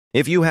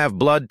If you have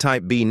blood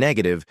type B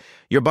negative,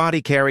 your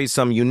body carries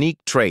some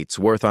unique traits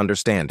worth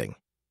understanding.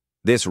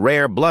 This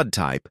rare blood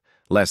type,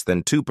 less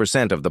than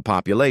 2% of the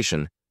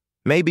population,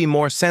 may be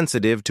more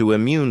sensitive to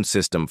immune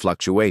system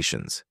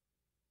fluctuations.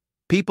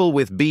 People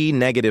with B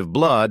negative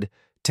blood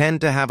tend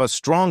to have a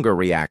stronger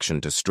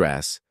reaction to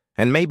stress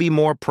and may be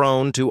more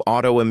prone to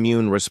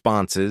autoimmune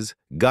responses,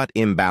 gut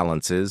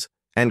imbalances,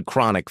 and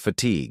chronic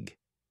fatigue.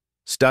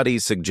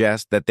 Studies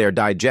suggest that their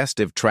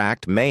digestive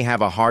tract may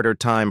have a harder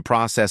time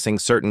processing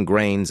certain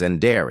grains and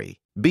dairy.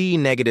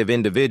 B-negative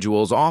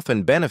individuals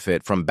often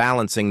benefit from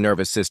balancing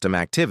nervous system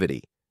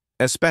activity,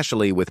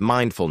 especially with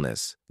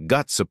mindfulness,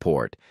 gut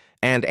support,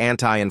 and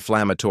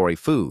anti-inflammatory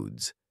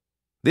foods.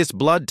 This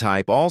blood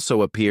type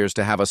also appears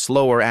to have a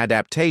slower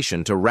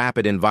adaptation to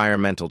rapid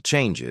environmental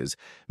changes,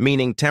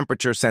 meaning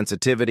temperature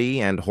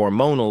sensitivity and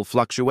hormonal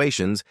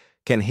fluctuations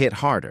can hit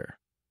harder.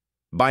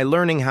 By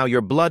learning how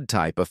your blood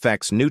type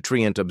affects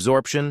nutrient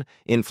absorption,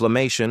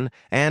 inflammation,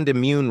 and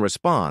immune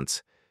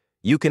response,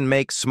 you can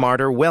make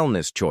smarter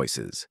wellness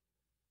choices.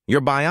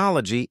 Your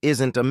biology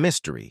isn't a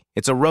mystery,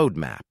 it's a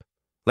roadmap.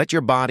 Let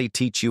your body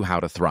teach you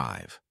how to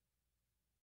thrive.